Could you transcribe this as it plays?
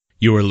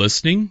You are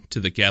listening to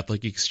the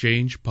Catholic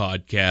Exchange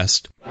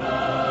Podcast.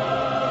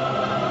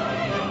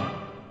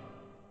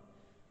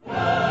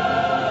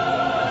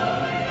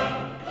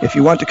 If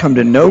you want to come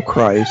to know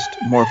Christ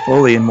more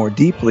fully and more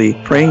deeply,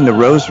 praying the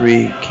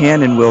Rosary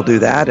can and will do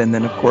that. And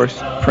then, of course,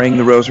 praying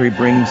the Rosary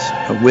brings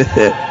with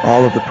it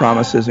all of the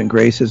promises and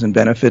graces and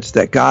benefits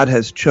that God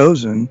has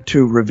chosen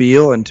to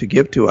reveal and to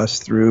give to us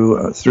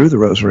through the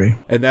Rosary.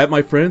 And that,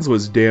 my friends,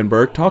 was Dan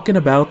Burke talking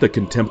about the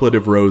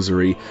Contemplative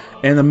Rosary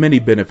and the many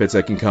benefits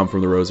that can come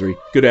from the Rosary.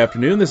 Good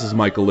afternoon, this is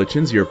Michael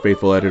Litchens, your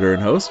faithful editor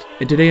and host.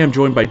 And today I'm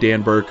joined by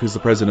Dan Burke, who's the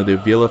president of the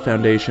Avila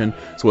Foundation,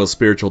 as well as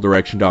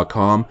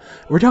SpiritualDirection.com.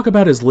 We're talking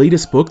about his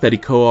latest book that he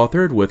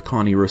co-authored with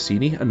Connie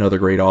Rossini, another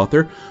great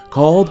author,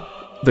 called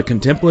The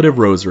Contemplative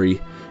Rosary.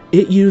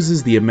 It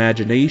uses the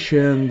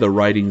imagination, the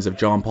writings of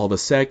John Paul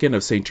II,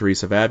 of St.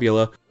 Teresa of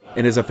Avila,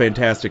 and is a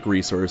fantastic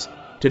resource.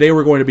 Today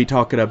we're going to be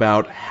talking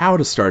about how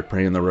to start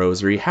praying the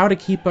Rosary, how to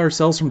keep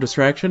ourselves from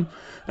distraction,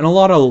 and a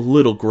lot of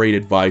little great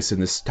advice in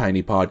this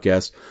tiny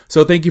podcast.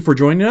 So thank you for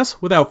joining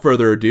us. Without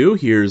further ado,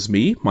 here's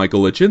me,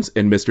 Michael Litchens,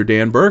 and Mr.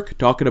 Dan Burke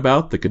talking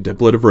about the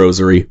Contemplative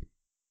Rosary.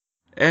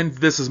 And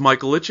this is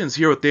Michael Litchens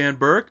here with Dan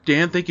Burke.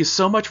 Dan, thank you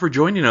so much for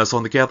joining us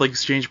on the Catholic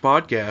Exchange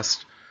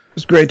Podcast.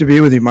 It's great to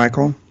be with you,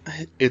 Michael.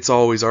 It's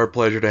always our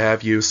pleasure to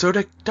have you. So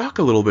to talk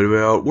a little bit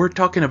about, we're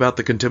talking about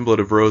the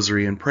Contemplative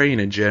Rosary and praying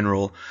in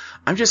general.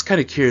 I'm just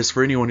kind of curious,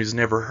 for anyone who's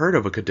never heard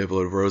of a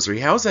Contemplative Rosary,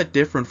 how is that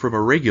different from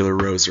a regular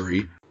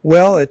Rosary?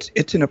 Well,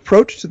 it's an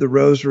approach to the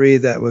Rosary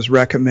that was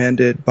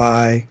recommended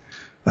by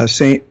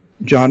St.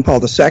 John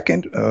Paul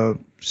II,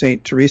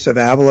 St. Teresa of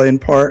Avila in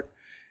part,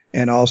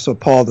 and also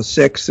Paul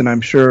VI, and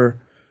I'm sure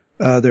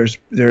there's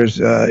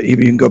even you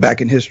can go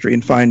back in history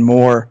and find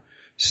more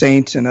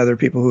saints and other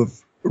people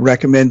who've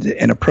recommended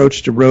an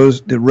approach to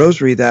the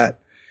Rosary that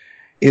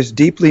is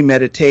deeply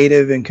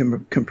meditative and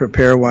can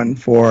prepare one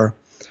for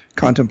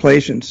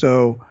contemplation.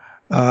 So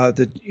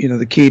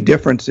the key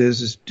difference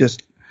is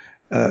just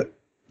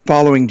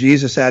following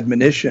Jesus'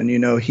 admonition.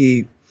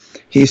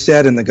 He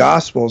said in the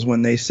Gospels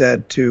when they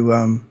said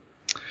to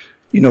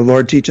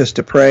Lord, teach us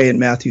to pray in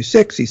Matthew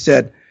 6, he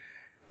said,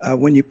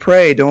 when you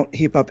pray, don't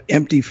heap up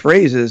empty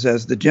phrases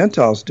as the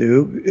Gentiles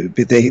do.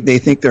 They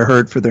think they're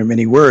heard for their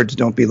many words.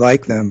 Don't be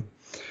like them.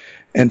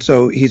 And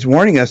so he's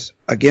warning us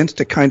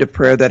against a kind of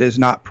prayer that is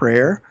not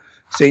prayer.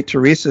 St.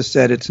 Teresa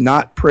said it's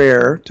not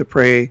prayer to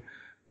pray,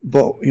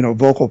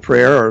 vocal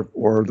prayer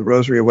or the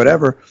Rosary or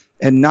whatever,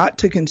 and not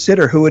to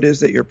consider who it is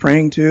that you're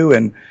praying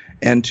to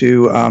and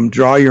to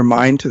draw your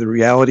mind to the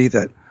reality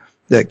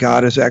that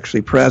God is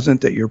actually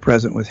present, that you're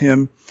present with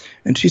Him.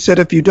 And she said,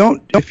 if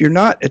you're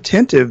not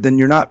attentive, then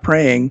you're not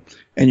praying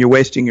and you're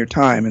wasting your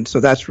time. And so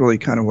that's really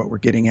kind of what we're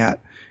getting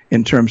at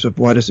in terms of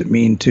what does it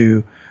mean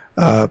to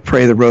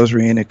pray the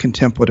Rosary in a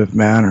contemplative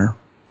manner.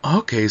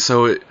 Okay,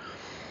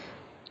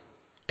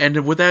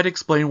 and would that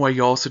explain why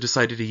you also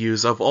decided to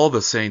use, of all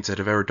the saints that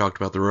have ever talked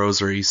about the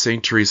Rosary,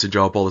 St. Teresa,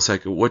 John Paul II,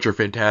 which are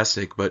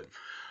fantastic, but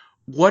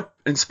what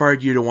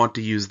inspired you to want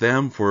to use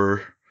them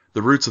for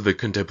the roots of the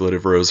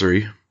Contemplative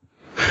Rosary?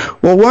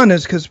 Well, one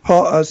is because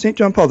St.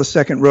 John Paul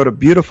II wrote a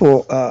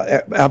beautiful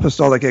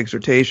apostolic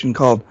exhortation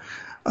called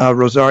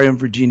Rosarium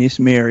Virginis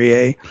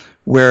Mariae,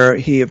 where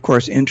he, of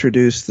course,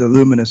 introduced the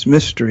luminous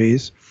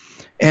mysteries.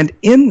 And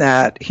in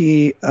that,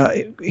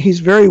 he's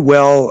very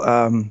well,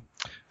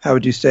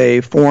 formed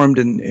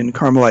in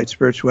Carmelite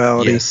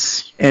spirituality.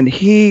 Yes. And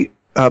he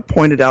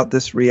pointed out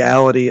this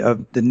reality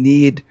of the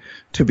need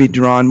to be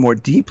drawn more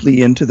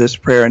deeply into this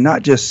prayer and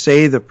not just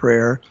say the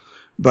prayer,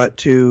 but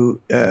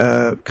to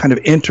kind of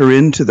enter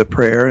into the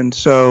prayer. And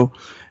so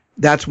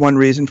that's one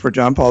reason for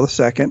John Paul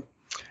II.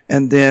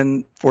 And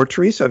then for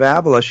Teresa of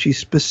Avila, she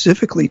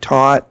specifically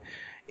taught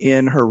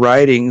in her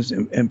writings,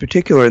 in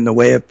particular in the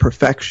Way of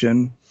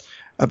Perfection,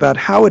 about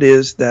how it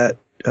is that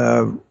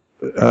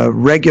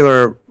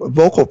regular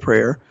vocal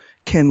prayer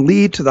can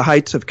lead to the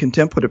heights of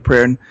contemplative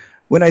prayer. And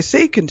when I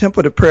say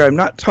contemplative prayer, I'm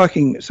not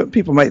talking, some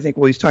people might think,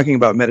 well, he's talking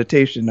about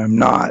meditation. I'm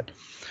not.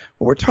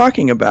 What we're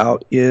talking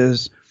about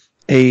is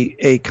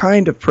a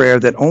kind of prayer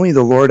that only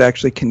the Lord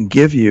actually can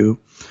give you,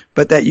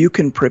 but that you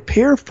can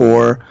prepare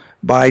for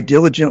by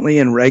diligently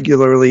and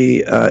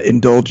regularly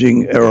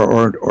indulging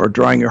or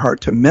drawing your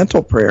heart to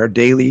mental prayer,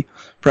 daily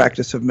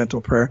practice of mental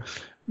prayer,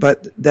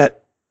 but that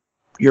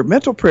your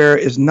mental prayer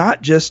is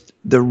not just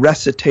the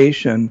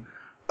recitation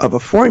of a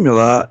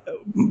formula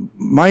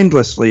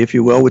mindlessly, if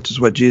you will, which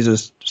is what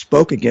Jesus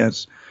spoke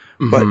against,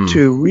 but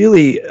to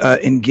really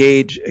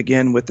engage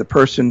again with the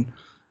person,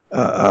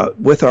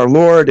 with our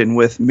Lord and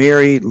with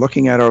Mary,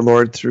 looking at our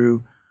Lord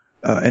through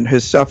and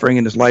his suffering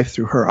and his life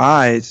through her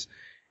eyes,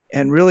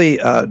 and really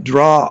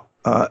draw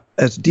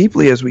as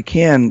deeply as we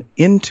can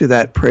into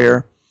that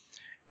prayer,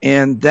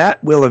 and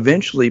that will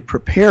eventually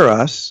prepare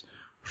us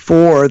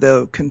for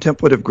the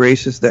contemplative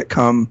graces that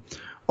come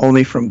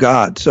only from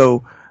God.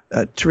 So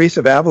Teresa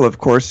of Avila, of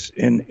course,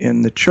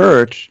 in the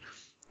Church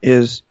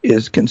is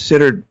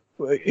considered,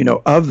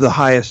 of the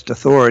highest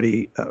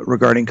authority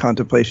regarding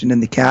contemplation in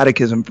the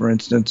Catechism, for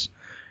instance,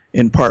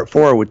 in Part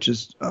 4, which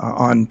is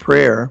on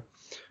prayer.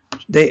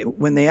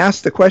 when they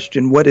ask the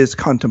question, what is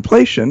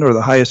contemplation, or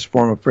the highest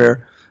form of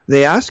prayer,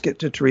 they ask it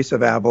to Teresa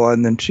of Avila,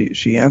 and then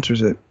she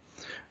answers it.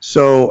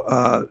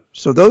 So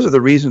those are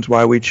the reasons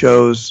why we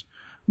chose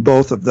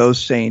both of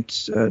those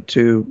saints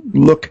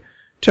to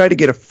try to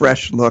get a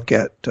fresh look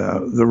at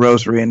the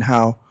Rosary and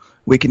how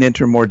we can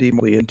enter more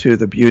deeply into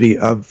the beauty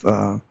of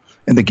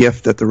and the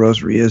gift that the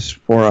Rosary is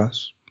for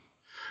us.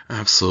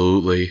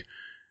 Absolutely.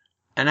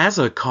 And as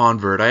a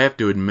convert, I have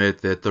to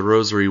admit that the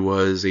Rosary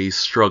was a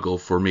struggle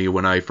for me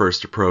when I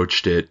first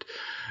approached it,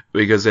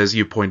 because as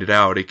you pointed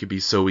out, it could be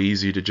so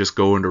easy to just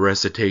go into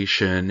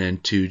recitation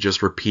and to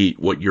just repeat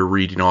what you're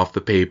reading off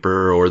the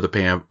paper or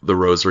the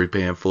Rosary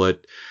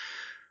pamphlet.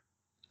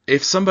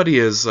 If somebody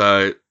is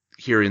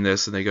hearing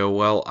this and they go,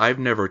 well, I've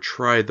never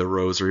tried the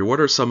Rosary, what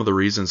are some of the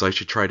reasons I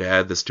should try to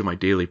add this to my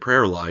daily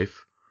prayer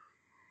life?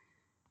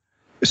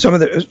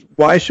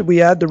 Why should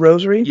we add the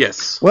Rosary?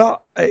 Yes.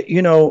 Well,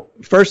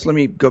 first let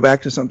me go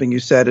back to something you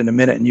said in a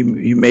minute, and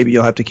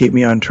you'll have to keep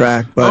me on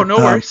track. But, no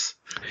worries.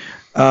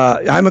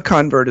 I'm a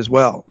convert as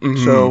well,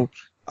 so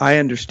I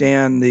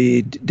understand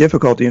the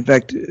difficulty. In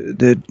fact,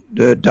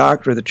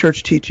 the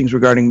church teachings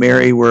regarding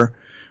Mary were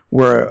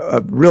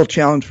a real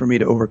challenge for me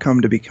to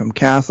overcome to become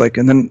Catholic.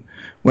 And then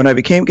when I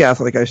became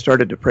Catholic, I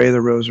started to pray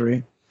the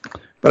Rosary.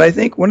 But I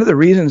think one of the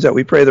reasons that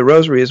we pray the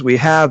Rosary is we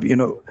have,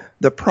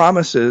 the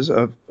promises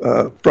of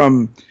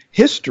from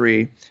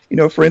history.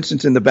 For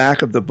instance, in the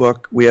back of the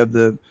book, we have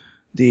the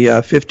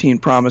 15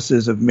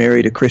 promises of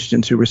Mary to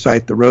Christians who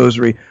recite the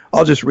Rosary.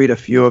 I'll just read a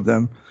few of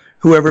them.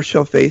 Whoever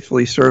shall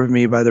faithfully serve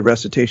me by the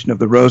recitation of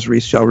the Rosary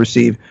shall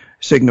receive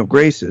signal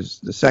graces.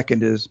 The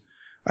second is,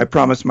 I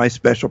promise my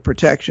special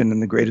protection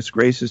and the greatest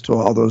graces to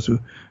all those who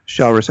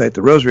shall recite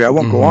the Rosary. I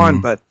won't go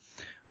on, but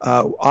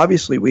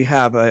obviously we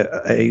have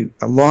a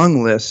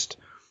long list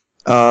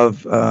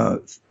of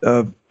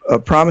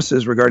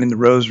promises regarding the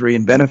Rosary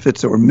and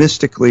benefits that were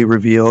mystically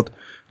revealed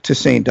to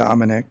Saint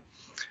Dominic.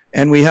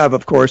 And we have,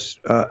 of course,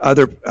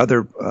 other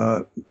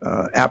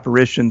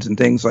apparitions and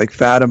things like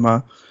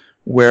Fatima,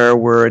 where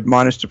we're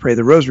admonished to pray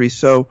the Rosary.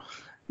 So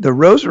the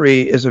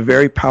Rosary is a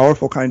very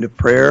powerful kind of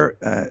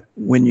prayer.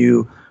 When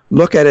you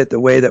look at it the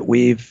way that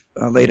we've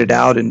laid it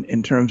out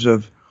in terms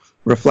of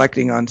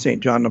reflecting on St.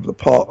 John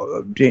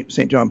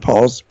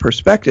Paul's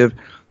perspective,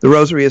 the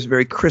Rosary is a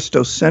very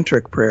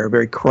Christocentric prayer, a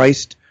very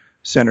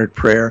Christ-centered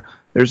prayer.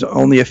 There's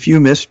only a few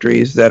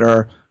mysteries that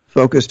are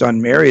focused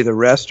on Mary. The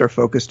rest are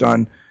focused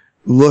on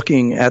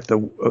looking at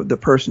the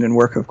person and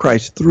work of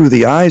Christ through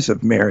the eyes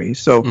of Mary.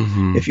 So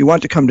if you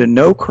want to come to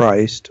know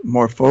Christ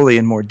more fully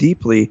and more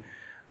deeply,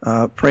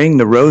 praying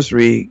the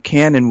Rosary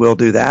can and will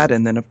do that.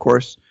 And then, of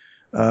course,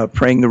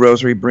 praying the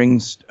Rosary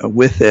brings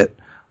with it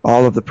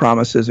all of the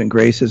promises and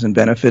graces and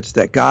benefits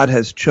that God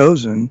has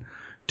chosen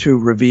to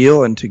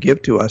reveal and to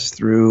give to us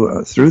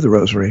through the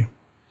Rosary.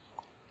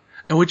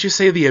 And would you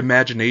say the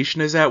imagination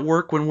is at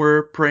work when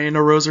we're praying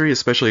a Rosary,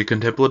 especially a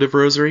contemplative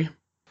Rosary?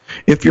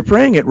 If you're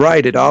praying it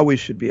right, it always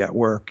should be at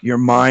work. Your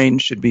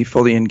mind should be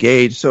fully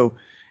engaged. So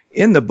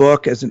in the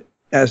book, as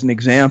an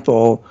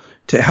example,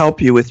 to help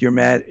you with your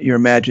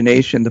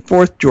imagination, the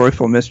fourth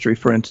joyful mystery,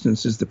 for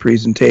instance, is the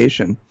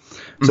presentation.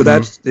 So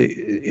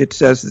it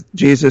says that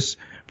Jesus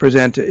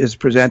is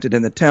presented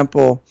in the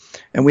temple,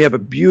 and we have a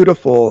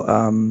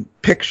beautiful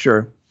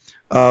picture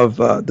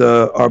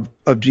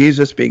of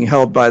Jesus being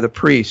held by the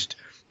priest,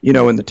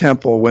 in the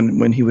temple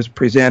when he was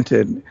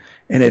presented,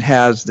 and it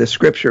has the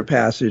scripture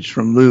passage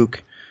from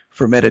Luke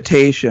for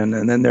meditation,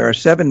 and then there are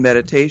 7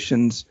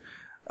 meditations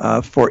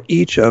for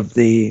each of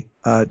the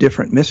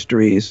different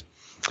mysteries,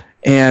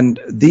 and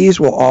these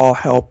will all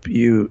help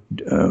you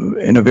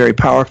in a very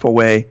powerful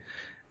way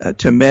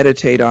to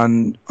meditate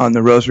on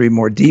the Rosary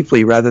more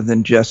deeply, rather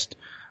than just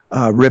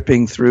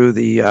ripping through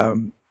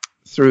the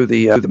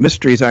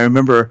mysteries. I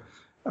remember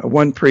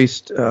one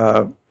priest.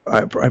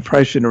 I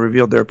probably shouldn't have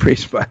revealed their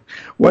priest, but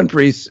one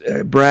priest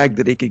bragged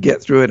that he could get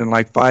through it in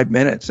like 5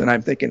 minutes, and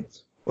I'm thinking,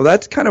 well,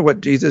 that's kind of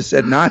what Jesus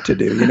said not to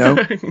do.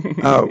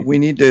 We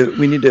need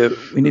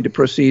to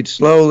proceed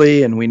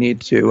slowly, and we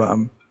need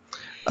to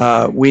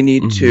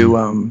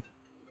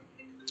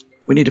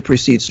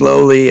proceed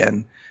slowly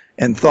and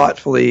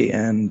thoughtfully,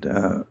 and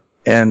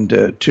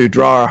to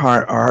draw our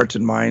hearts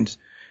and minds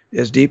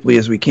as deeply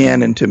as we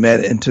can into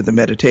the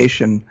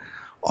meditation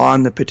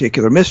on the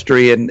particular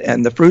mystery,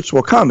 and the fruits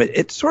will come.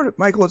 It's sort of,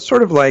 Michael, it's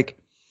sort of like,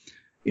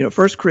 1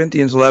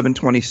 Corinthians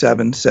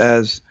 11:27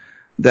 says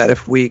that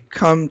if we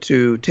come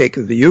to take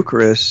the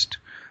Eucharist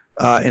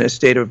in a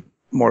state of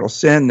mortal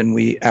sin, then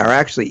we are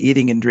actually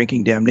eating and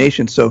drinking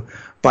damnation. So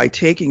by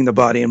taking the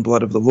body and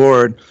blood of the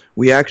Lord,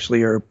 we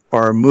actually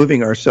are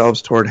moving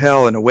ourselves toward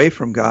hell and away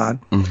from God.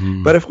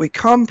 But if we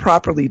come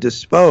properly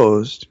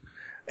disposed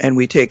and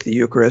we take the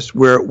Eucharist,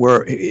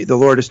 the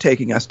Lord is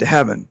taking us to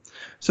heaven.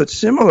 So it's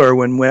similar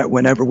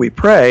whenever we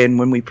pray, and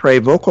when we pray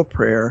vocal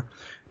prayer,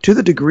 to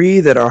the degree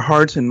that our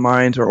hearts and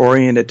minds are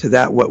oriented to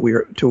that, what we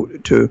are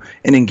to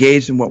and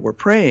engaged in what we're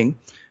praying,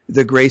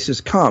 the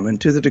graces come. And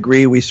to the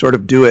degree we sort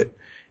of do it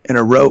in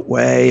a rote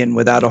way and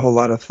without a whole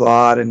lot of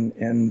thought,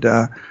 and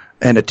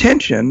and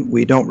attention,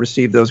 we don't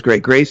receive those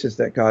great graces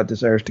that God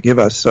desires to give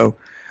us. So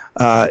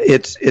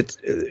it's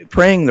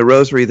praying the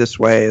rosary this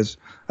way is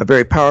a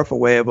very powerful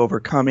way of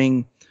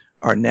overcoming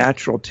our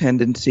natural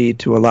tendency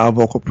to allow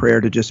vocal prayer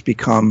to just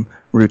become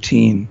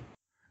routine.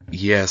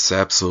 Yes,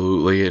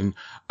 absolutely. And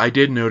I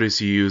did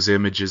notice you use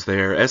images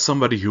there. As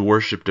somebody who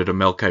worshipped at a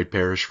Melkite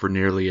parish for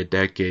nearly a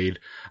decade,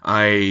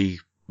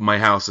 my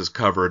house is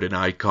covered in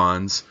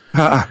icons.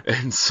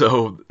 And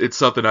so it's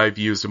something I've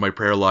used in my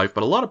prayer life,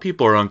 but a lot of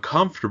people are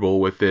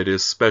uncomfortable with it,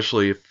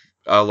 especially if,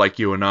 like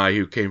you and I,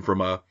 who came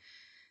from a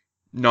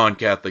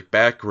non-Catholic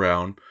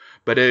background.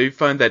 But I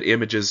find that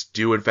images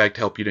do, in fact,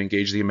 help you to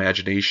engage the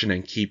imagination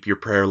and keep your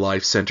prayer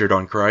life centered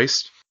on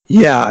Christ.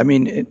 Yeah, I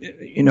mean,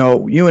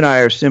 you and I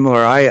are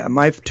similar.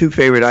 My two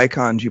favorite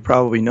icons, you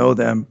probably know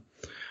them,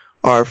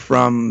 are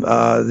from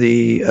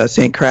the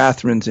St.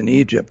 Catherine's in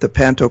Egypt, the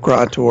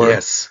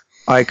Pantocrator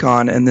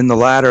icon, and then the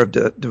Ladder of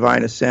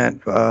Divine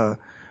Ascent,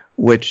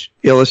 which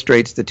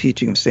illustrates the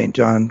teaching of St.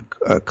 John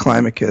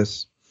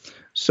Climacus.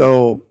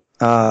 So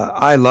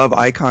I love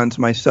icons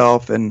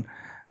myself, and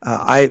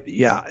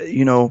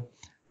we're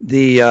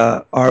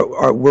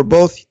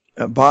both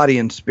body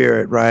and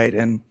spirit, right?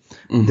 And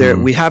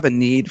we have a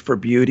need for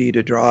beauty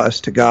to draw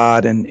us to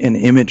God and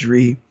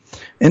imagery.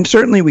 And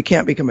certainly we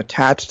can't become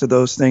attached to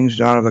those things.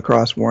 John of the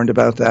Cross warned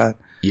about that.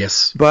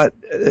 Yes. But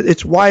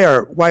it's why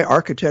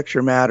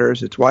architecture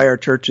matters. It's why our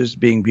churches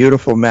being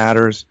beautiful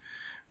matters,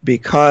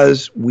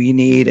 because we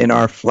need in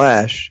our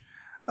flesh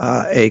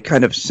a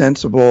kind of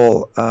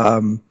sensible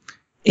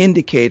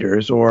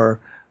indicators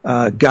or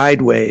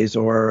guideways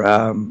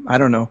or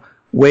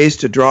ways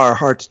to draw our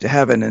hearts to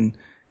heaven,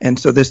 and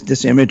so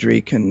this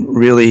imagery can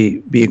really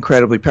be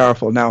incredibly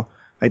powerful. Now,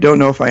 I don't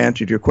know if I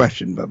answered your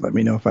question, but let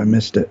me know if I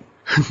missed it.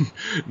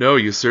 No,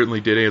 you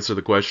certainly did answer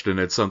the question.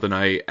 It's something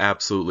I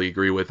absolutely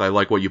agree with. I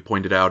like what you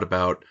pointed out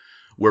about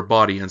we're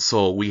body and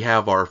soul. We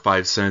have our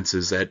five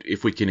senses that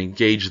if we can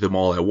engage them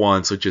all at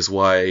once, which is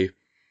why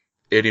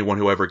anyone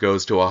who ever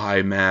goes to a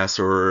high mass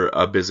or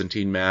a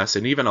Byzantine mass,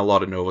 and even a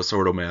lot of Novus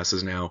Ordo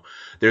masses now,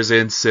 there's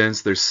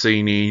incense, there's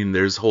singing,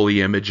 there's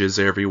holy images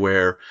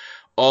everywhere.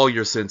 All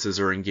your senses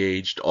are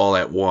engaged all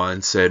at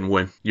once, and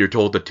when you're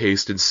told to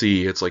taste and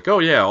see, it's like, oh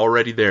yeah,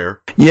 already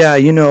there. Yeah,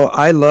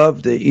 I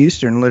love the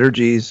Eastern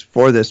liturgies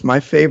for this. My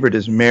favorite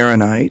is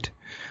Maronite,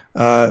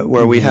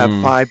 where we have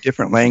 5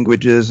 different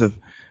languages of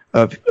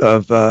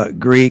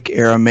Greek,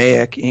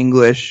 Aramaic,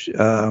 English,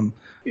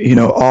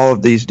 all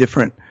of these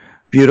different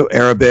beautiful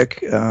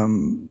Arabic,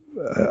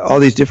 all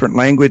these different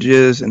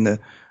languages, and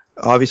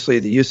obviously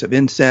the use of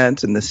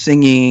incense and the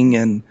singing,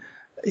 and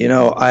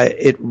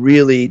it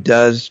really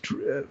does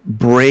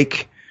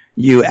break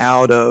you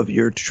out of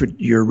your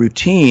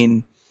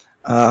routine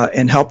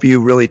and help you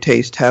really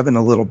taste heaven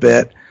a little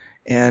bit.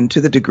 And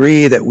to the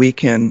degree that we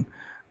can,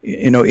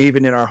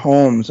 even in our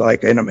homes,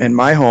 like in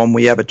my home,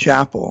 we have a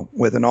chapel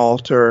with an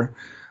altar.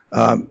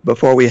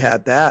 Before we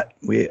had that,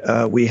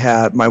 we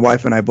had, my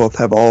wife and I both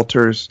have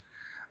altars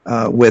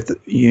with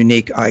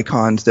unique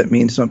icons that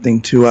mean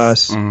something to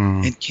us,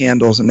 and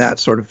candles and that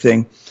sort of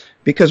thing.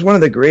 Because one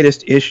of the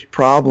greatest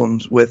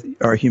problems with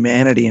our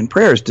humanity in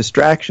prayer is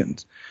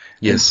distractions.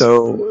 Yes. And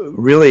so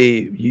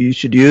really you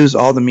should use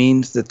all the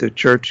means that the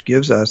church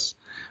gives us,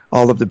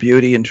 all of the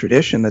beauty and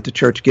tradition that the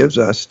church gives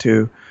us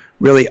to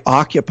really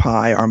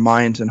occupy our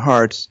minds and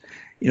hearts.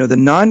 The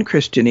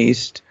non-Christian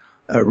East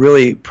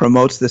really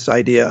promotes this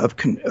idea of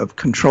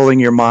controlling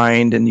your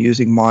mind and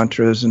using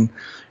mantras and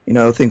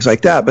things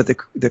like that. But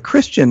the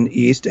Christian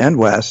East and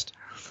West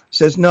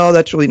says, no,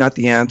 that's really not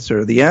the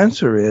answer. The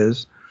answer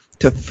is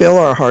to fill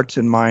our hearts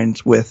and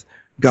minds with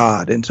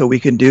God. And so we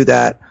can do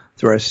that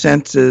through our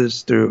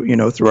senses, through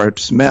our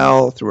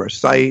smell, through our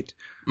sight,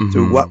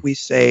 through what we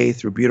say,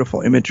 through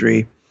beautiful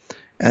imagery.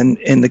 And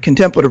in the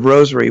Contemplative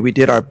Rosary, we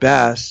did our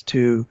best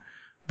to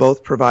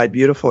both provide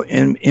beautiful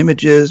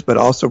images, but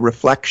also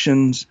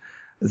reflections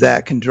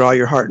that can draw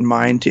your heart and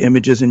mind to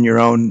images in your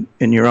own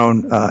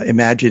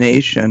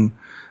imagination,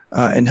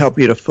 and help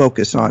you to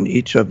focus on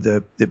each of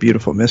the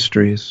beautiful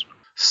mysteries.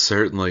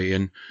 Certainly.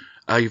 And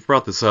you've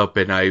brought this up,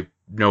 and I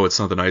know it's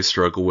something I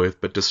struggle with,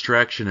 but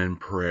distraction in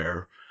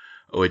prayer,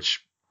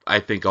 which I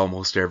think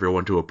almost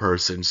everyone to a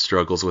person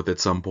struggles with at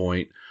some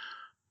point.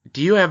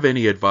 Do you have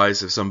any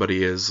advice if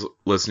somebody is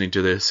listening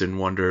to this and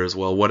wonders,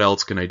 well, what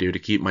else can I do to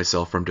keep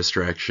myself from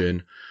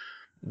distraction?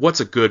 What's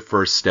a good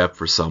first step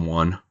for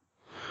someone?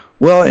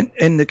 Well,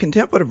 in the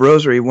Contemplative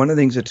Rosary, one of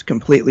the things that's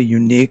completely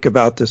unique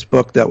about this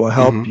book that will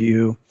help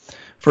you,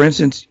 for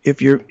instance,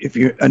 if you're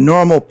a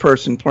normal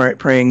person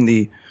praying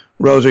the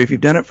Rosary, if you've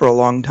done it for a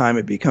long time,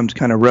 it becomes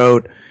kind of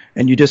rote,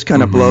 and you just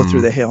kind of blow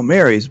through the Hail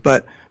Marys.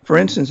 But for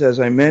instance, as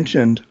I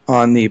mentioned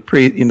on the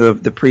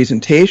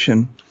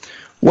presentation,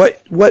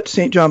 what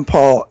St. John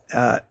Paul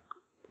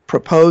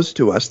proposed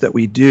to us that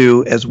we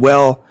do as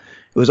well,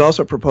 it was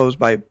also proposed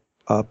by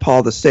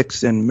Paul VI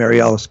in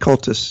Marialis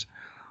Cultus,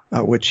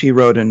 which he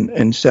wrote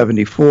in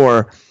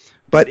 74,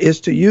 but is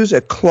to use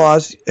a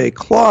clause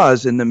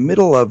in the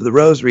middle of the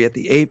Rosary at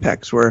the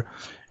apex where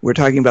we're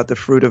talking about the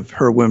fruit of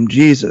her womb,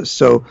 Jesus.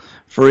 So,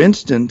 for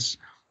instance,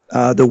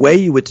 the way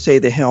you would say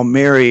the Hail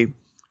Mary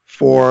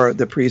for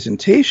the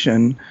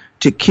presentation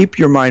to keep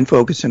your mind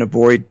focused and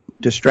avoid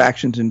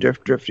distractions and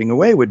drifting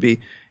away would be,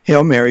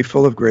 Hail Mary,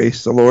 full of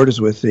grace, the Lord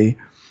is with thee.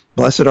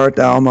 Blessed art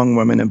thou among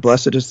women, and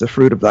blessed is the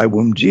fruit of thy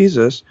womb,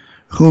 Jesus,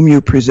 whom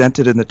you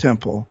presented in the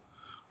temple.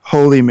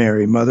 Holy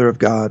Mary, Mother of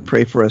God,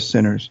 pray for us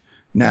sinners,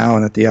 now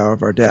and at the hour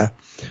of our death.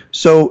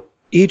 So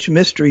each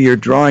mystery, you're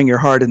drawing your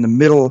heart in the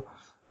middle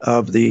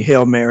of the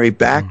Hail Mary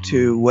back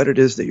to what it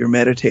is that you're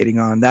meditating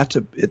on.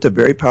 It's a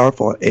very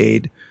powerful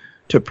aid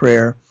to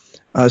prayer.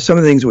 Some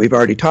of the things that we've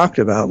already talked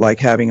about, like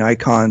having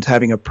icons,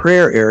 having a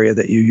prayer area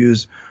that you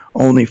use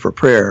only for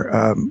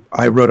prayer.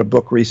 I wrote a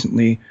book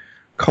recently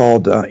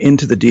called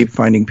Into the Deep,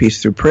 Finding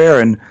Peace Through Prayer,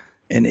 and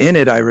in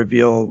it I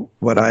reveal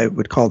what I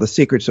would call the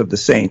secrets of the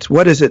saints.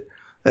 What is it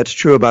that's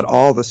true about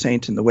all the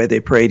saints and the way they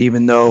prayed,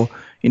 even though,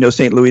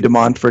 St. Louis de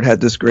Montfort had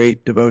this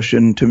great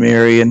devotion to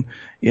Mary, and,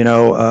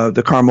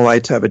 the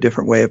Carmelites have a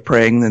different way of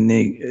praying than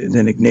the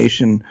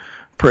Ignatian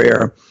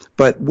prayer.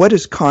 But what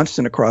is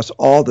constant across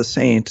all the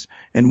saints,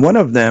 and one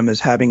of them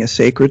is having a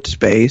sacred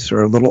space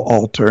or a little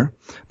altar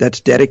that's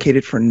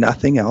dedicated for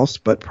nothing else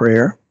but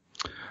prayer.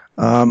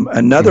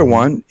 Another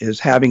one is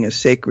having a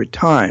sacred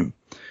time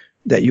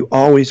that you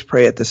always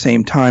pray at the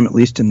same time, at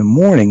least in the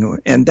morning,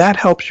 and that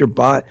helps your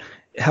body.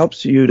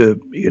 Helps you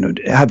to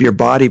have your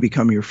body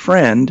become your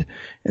friend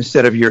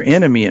instead of your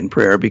enemy in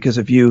prayer. Because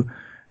if you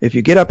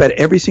get up at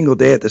every single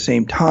day at the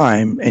same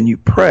time and you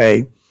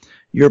pray,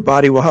 your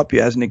body will help you.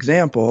 As an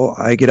example,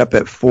 I get up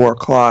at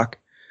 4:00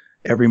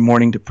 every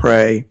morning to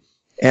pray,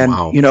 and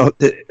wow.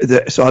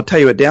 So I'll tell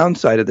you a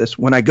downside of this.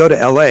 When I go to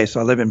LA, so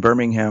I live in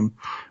Birmingham,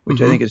 which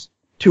I think is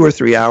 2 or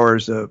 3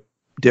 hours of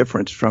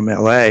difference from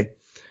LA.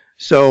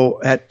 So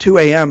at 2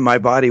 a.m., my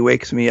body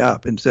wakes me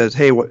up and says,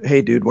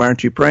 "Hey, dude, why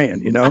aren't you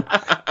praying?"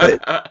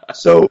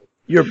 So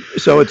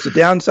it's a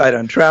downside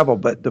on travel.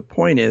 But the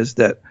point is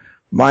that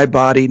my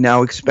body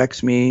now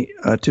expects me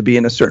to be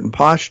in a certain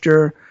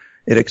posture.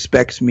 It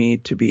expects me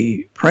to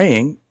be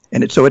praying,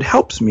 and so it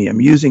helps me.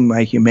 I'm using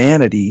my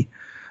humanity.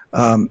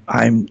 I'm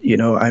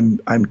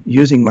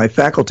using my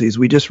faculties.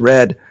 We just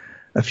read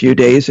a few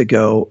days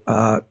ago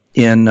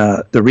in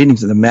the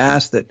readings of the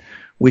Mass that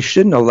we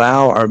shouldn't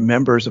allow our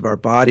members of our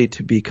body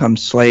to become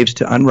slaves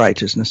to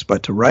unrighteousness,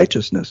 but to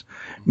righteousness,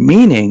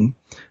 meaning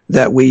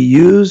that we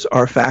use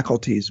our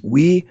faculties.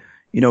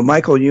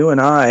 Michael, you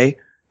and I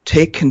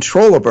take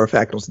control of our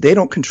faculties. They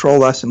don't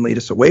control us and lead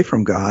us away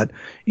from God,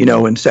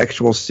 in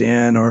sexual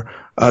sin or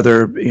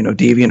other,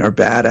 deviant or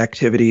bad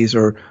activities,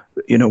 or,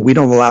 we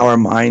don't allow our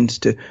minds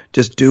to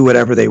just do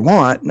whatever they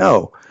want.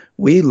 No.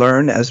 We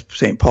learn, as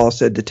St. Paul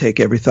said, to take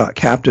every thought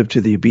captive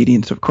to the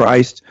obedience of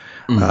Christ.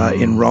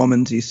 In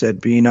Romans, he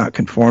said, "Be not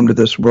conformed to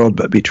this world,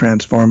 but be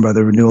transformed by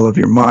the renewal of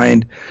your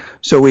mind."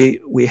 So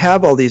we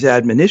have all these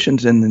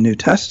admonitions in the New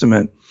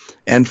Testament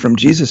and from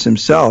Jesus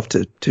himself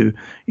to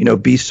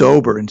be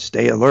sober and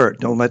stay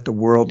alert. Don't let the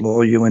world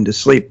lull you into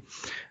sleep.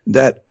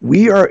 That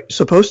we are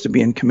supposed to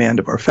be in command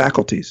of our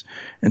faculties.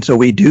 And so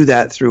we do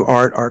that through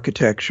art,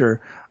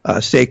 architecture,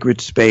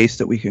 sacred space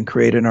that we can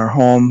create in our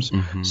homes,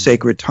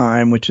 sacred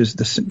time, which is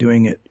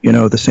doing it,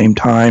 the same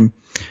time.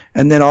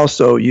 And then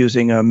also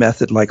using a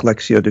method like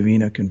Lectio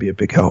Divina can be a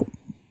big help.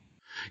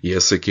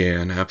 Yes, it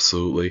can.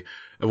 Absolutely.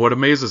 And what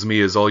amazes me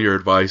is all your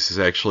advice is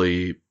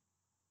actually,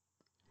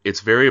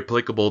 it's very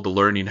applicable to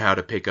learning how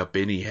to pick up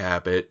any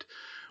habit,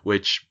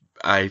 which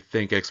I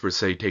think experts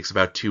say takes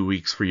about 2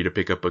 weeks for you to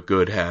pick up a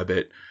good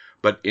habit.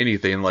 But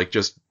anything like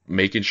just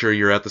making sure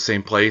you're at the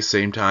same place,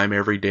 same time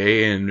every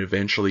day, and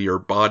eventually your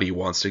body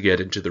wants to get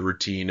into the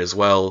routine as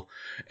well,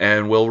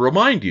 and will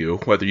remind you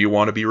whether you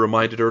want to be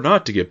reminded or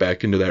not to get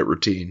back into that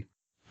routine.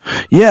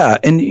 Yeah,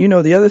 and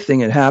the other thing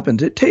that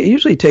happens, it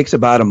usually takes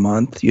about a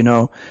month,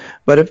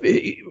 but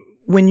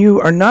when you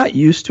are not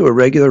used to a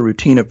regular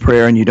routine of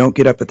prayer and you don't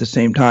get up at the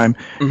same time,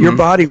 your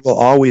body will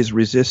always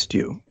resist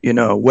you,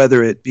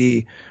 whether it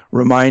be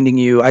reminding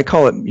you. I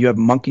call it, you have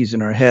monkeys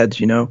in our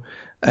heads,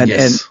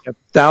 and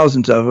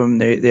thousands of them.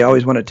 They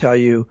always want to tell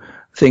you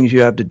things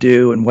you have to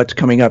do and what's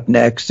coming up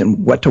next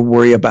and what to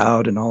worry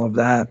about and all of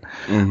that.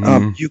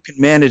 You can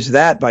manage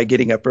that by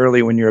getting up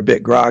early when you're a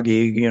bit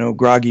groggy.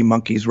 Groggy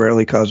monkeys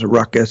rarely cause a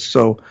ruckus.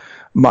 So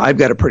I've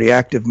got a pretty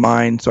active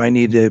mind, so I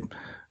need to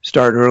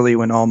start early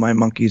when all my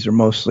monkeys are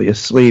mostly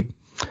asleep.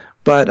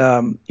 But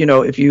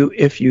if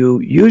you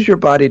use your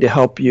body to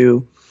help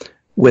you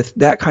with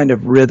that kind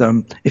of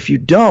rhythm, if you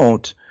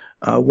don't,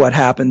 what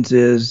happens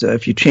is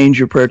if you change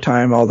your prayer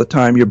time all the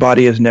time, your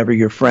body is never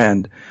your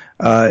friend.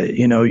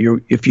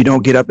 If you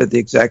don't get up at the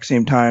exact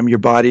same time, your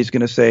body's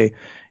going to say,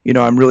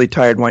 I'm really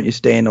tired, why don't you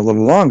stay in a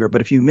little longer? But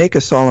if you make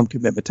a solemn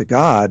commitment to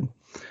God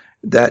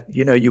that,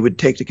 you would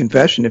take to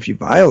confession if you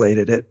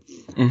violated it,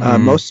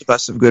 most of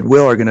us of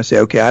goodwill are going to say,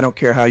 okay, I don't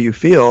care how you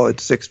feel.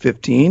 It's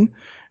 6:15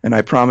 and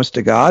I promise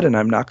to God, and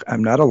I'm not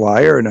a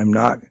liar, and I'm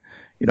not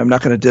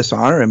going to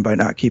dishonor him by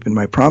not keeping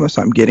my promise.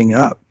 I'm getting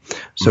up.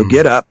 So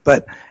get up.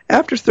 But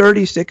after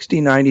 30,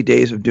 60, 90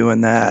 days of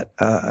doing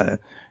that,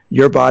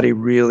 your body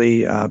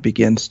really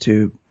begins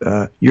to,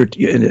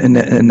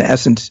 in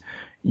essence,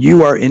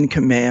 you are in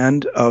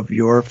command of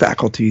your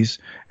faculties,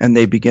 and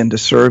they begin to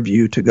serve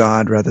you to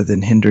God rather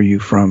than hinder you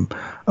from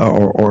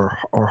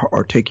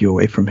or take you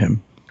away from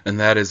Him. And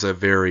that is a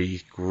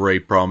very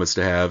great promise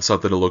to have,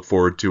 something to look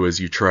forward to as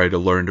you try to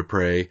learn to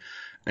pray.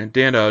 And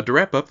Dan, to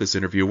wrap up this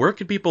interview, where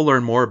can people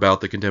learn more about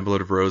the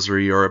Contemplative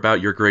Rosary or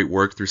about your great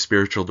work through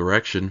Spiritual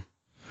Direction?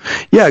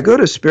 Yeah, go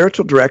to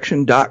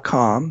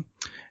spiritualdirection.com,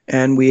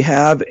 and we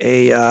have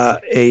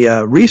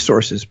a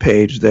resources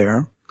page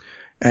there.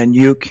 And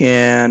you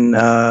can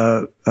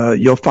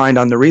you'll find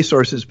on the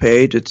resources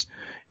page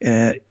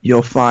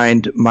you'll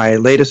find my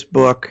latest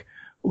book.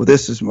 Well,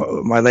 this is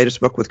my latest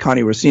book with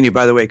Connie Rossini.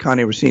 By the way,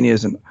 Connie Rossini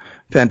is a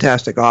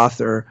fantastic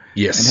author.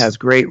 Yes. And has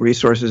great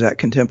resources at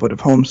Contemplative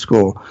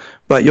Homeschool.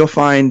 But you'll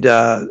find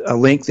a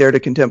link there to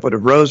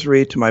Contemplative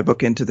Rosary, to my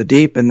book Into the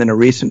Deep, and then a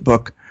recent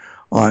book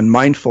on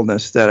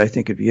mindfulness that I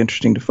think would be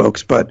interesting to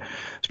folks. But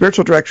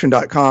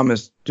spiritualdirection.com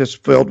is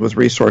just filled with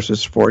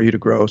resources for you to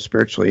grow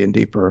spiritually and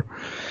deeper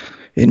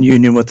in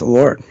union with the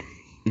Lord.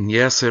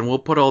 Yes, and we'll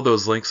put all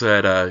those links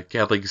at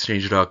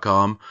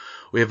CatholicExchange.com.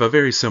 We have a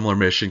very similar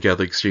mission,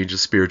 Catholic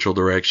Exchange's Spiritual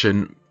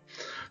Direction,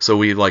 so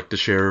we like to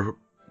share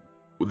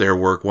their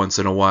work once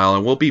in a while,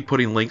 and we'll be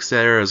putting links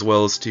there as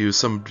well as to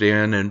some of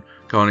Dan and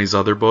Connie's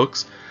other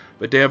books.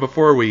 But Dan,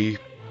 before we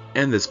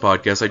end this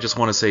podcast, I just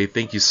want to say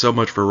thank you so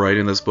much for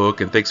writing this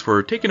book, and thanks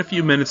for taking a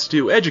few minutes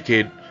to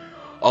educate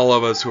all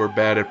of us who are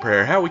bad at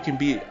prayer how we can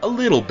be a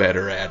little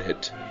better at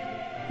it.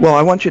 Well,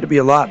 I want you to be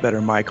a lot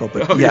better, Michael,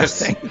 but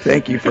yes.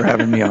 Thank you for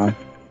having me on.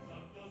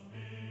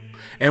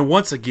 And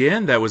once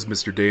again, that was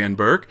Mr. Dan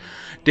Burke.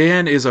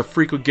 Dan is a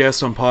frequent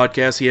guest on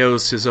podcasts. He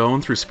hosts his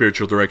own through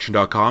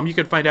spiritualdirection.com. You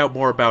can find out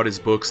more about his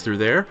books through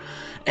there.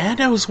 And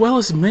as well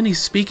as many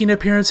speaking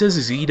appearances,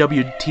 his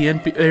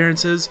EWTN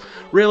appearances.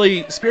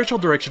 Really,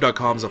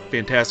 spiritualdirection.com is a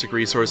fantastic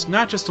resource,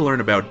 not just to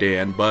learn about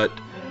Dan, but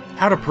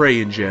how to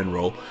pray in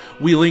general.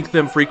 We link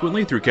them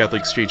frequently through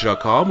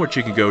CatholicExchange.com, which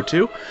you can go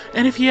to.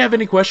 And if you have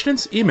any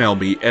questions, email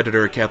me,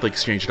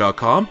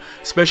 editor@CatholicExchange.com.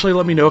 Especially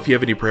let me know if you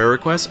have any prayer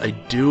requests. I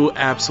do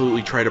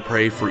absolutely try to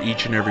pray for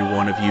each and every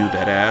one of you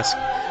that ask,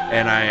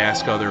 and I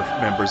ask other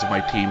members of my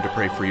team to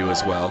pray for you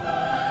as well.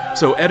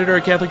 So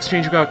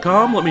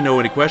editor@CatholicExchange.com, let me know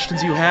any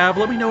questions you have.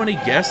 Let me know any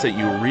guests that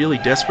you really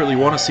desperately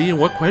want to see and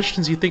what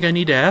questions you think I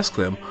need to ask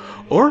them.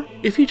 Or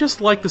if you just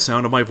like the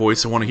sound of my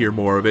voice and want to hear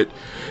more of it,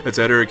 that's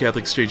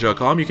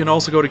editor@CatholicExchange.com. You can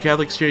also go to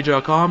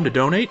CatholicExchange.com to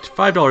donate.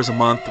 $5 a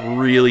month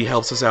really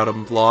helps us out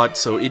a lot,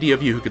 so any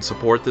of you who can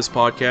support this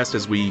podcast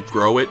as we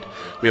grow it,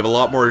 we have a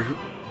lot more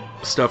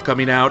stuff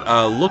coming out.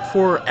 Look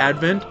for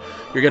Advent.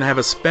 You're going to have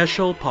a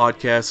special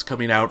podcast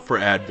coming out for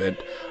Advent.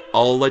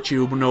 I'll let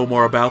you know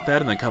more about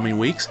that in the coming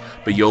weeks,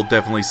 but you'll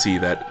definitely see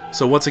that.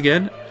 So once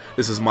again,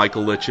 this is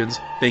Michael Litchens.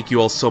 Thank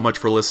you all so much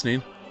for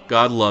listening.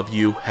 God love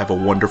you. Have a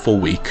wonderful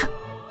week.